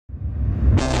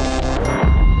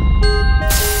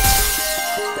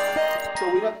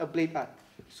a blade art.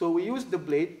 So we use the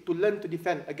blade to learn to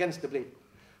defend against the blade.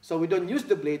 So we don't use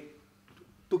the blade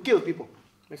to kill people.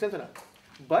 Make sense or not?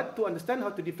 But to understand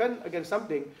how to defend against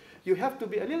something, you have to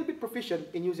be a little bit proficient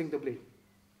in using the blade.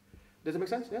 Does it make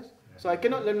sense? Yes? So I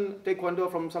cannot learn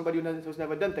Taekwondo from somebody who's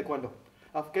never done Taekwondo.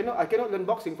 I cannot learn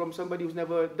boxing from somebody who's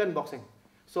never done boxing.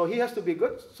 So he has to be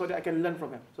good so that I can learn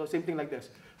from him. So same thing like this.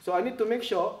 So I need to make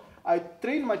sure I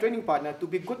train my training partner to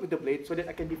be good with the blade so that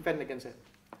I can defend against it.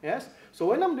 Yes? So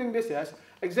when I'm doing this, yes,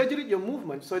 exaggerate your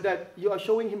movement so that you are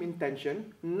showing him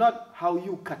intention, not how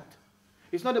you cut.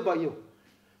 It's not about you.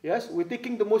 Yes? We're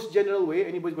taking the most general way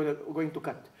anybody's going to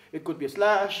cut. It could be a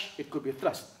slash, it could be a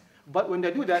thrust. But when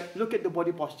they do that, look at the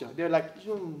body posture. They're like,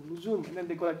 zoom, zoom, and then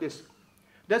they go like this.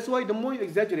 That's why the more you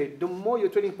exaggerate, the more your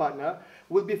training partner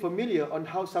will be familiar on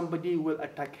how somebody will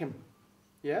attack him.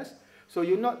 Yes? So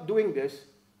you're not doing this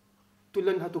to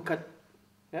learn how to cut.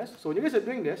 Yes? So when you guys are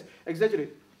doing this,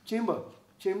 exaggerate. Chamber.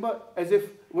 Chamber, as if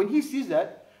when he sees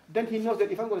that, then he knows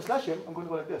that if I'm going to slash him, I'm going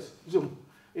to go like this. Zoom.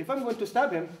 If I'm going to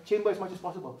stab him, chamber as much as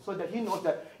possible. So that he knows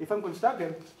that if I'm going to stab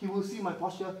him, he will see my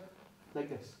posture like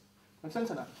this. Make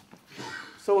sense or not?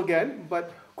 So again,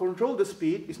 but control the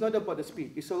speed. It's not about the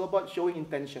speed. It's all about showing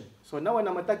intention. So now when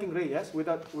I'm attacking Ray, yes,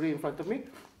 without Ray in front of me,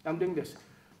 I'm doing this.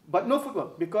 But no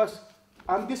footwork, because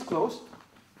I'm this close.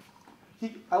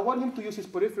 I want him to use his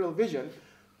peripheral vision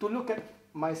to look at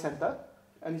my center,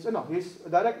 and his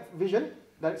direct vision,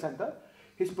 direct center,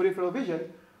 his peripheral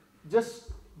vision just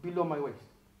below my waist.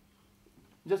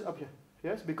 Just up here,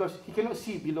 yes, because he cannot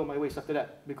see below my waist after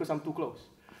that, because I'm too close.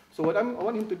 So what I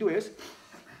want him to do is,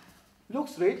 look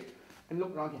straight and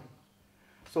look around here.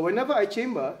 So whenever I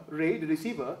chamber Ray, the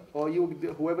receiver, or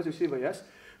whoever's receiver, yes,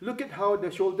 look at how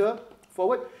the shoulder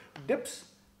forward dips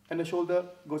and the shoulder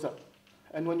goes up.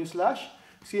 And when you slash,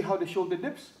 see how the shoulder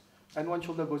dips and one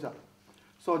shoulder goes up.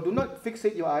 So do not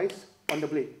fixate your eyes on the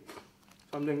blade.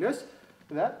 So I'm doing this,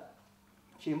 that,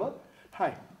 chamber,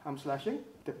 high, I'm slashing,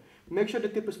 tip. Make sure the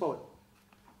tip is forward.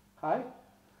 High,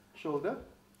 shoulder,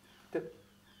 tip.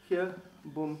 Here,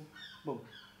 boom, boom.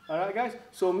 Alright guys,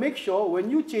 so make sure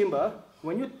when you chamber,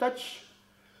 when you touch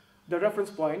the reference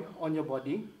point on your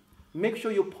body, make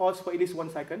sure you pause for at least 1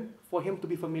 second for him to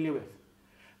be familiar with.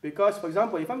 Because, for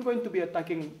example, if I'm going to be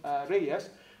attacking Ray, yes,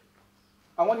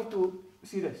 I want him to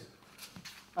see this.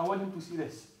 I want him to see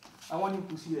this. I want him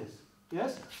to see this.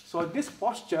 Yes? So this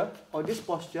posture, or this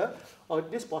posture, or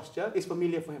this posture is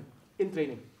familiar for him in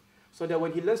training. So that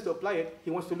when he learns to apply it,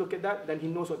 he wants to look at that, then he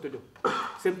knows what to do.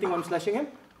 Same thing when I'm slashing him.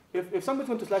 If somebody's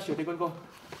going to slash you, they're going to go,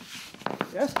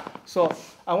 yes? So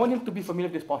I want him to be familiar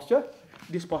with this posture,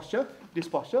 this posture, this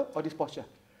posture, or this posture.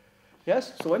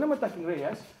 Yes? So when I'm attacking Ray,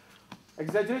 yes,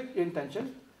 exaggerate your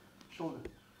intention, shoulder.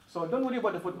 So don't worry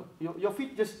about the footwork. Your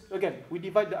feet just, again, we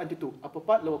divide the into two, upper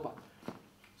part, lower part.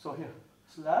 So here,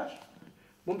 slash,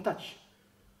 boom, touch.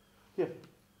 Here,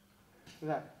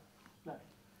 that.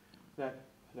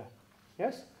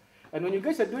 Yes? And when you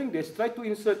guys are doing this, try to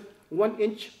insert 1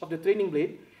 inch of the training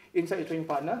blade inside your training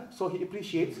partner so he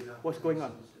appreciates what's going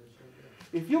on.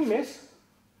 If you miss,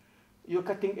 you're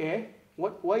cutting air.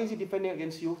 Why is he defending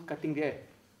against you cutting the air?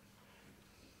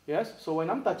 Yes? So when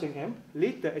I'm touching him,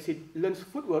 later as he learns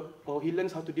footwork or he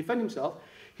learns how to defend himself,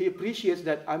 he appreciates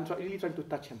that I'm really trying to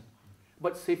touch him,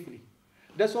 but safely.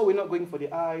 That's why we're not going for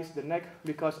the eyes, the neck,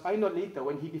 because I know later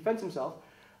when he defends himself,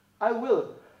 I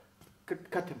will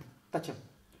cut him, touch him.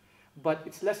 But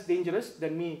it's less dangerous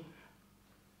than me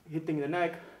hitting the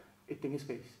neck, hitting his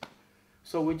face.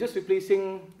 So we're just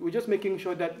making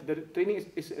sure that the training is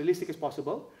as realistic as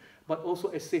possible, but also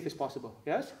as safe as possible.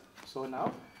 Yes? So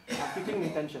now, I'm keeping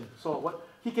intention. So what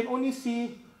he can only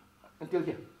see until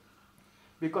here,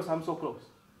 because I'm so close.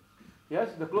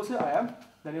 Yes? The closer I am,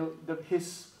 then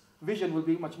his vision will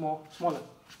be much more smaller.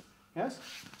 Yes?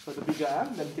 So the bigger I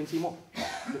am, then you can see more.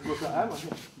 The closer I am, okay.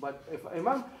 But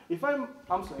if I'm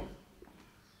arm swing,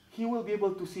 he will be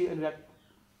able to see and react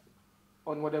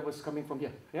on whatever's coming from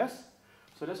here. Yes?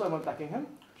 So that's why I'm attacking him,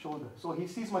 shoulder. So he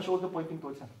sees my shoulder pointing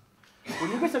towards him.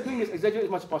 When you guys are doing this, exaggerate as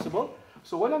much as possible.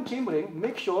 So when I'm chambering,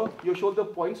 make sure your shoulder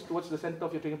points towards the center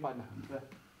of your training partner. There.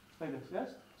 Like this, yes?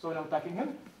 So when I'm attacking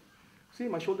him, see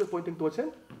my shoulder pointing towards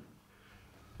him.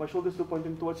 My shoulder still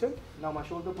pointing towards him. Now my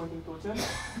shoulder pointing towards him.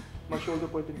 My shoulder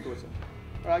pointing towards him.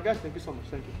 Alright guys, thank you so much.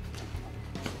 Thank you.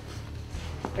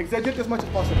 Exaggerate as much as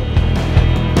possible.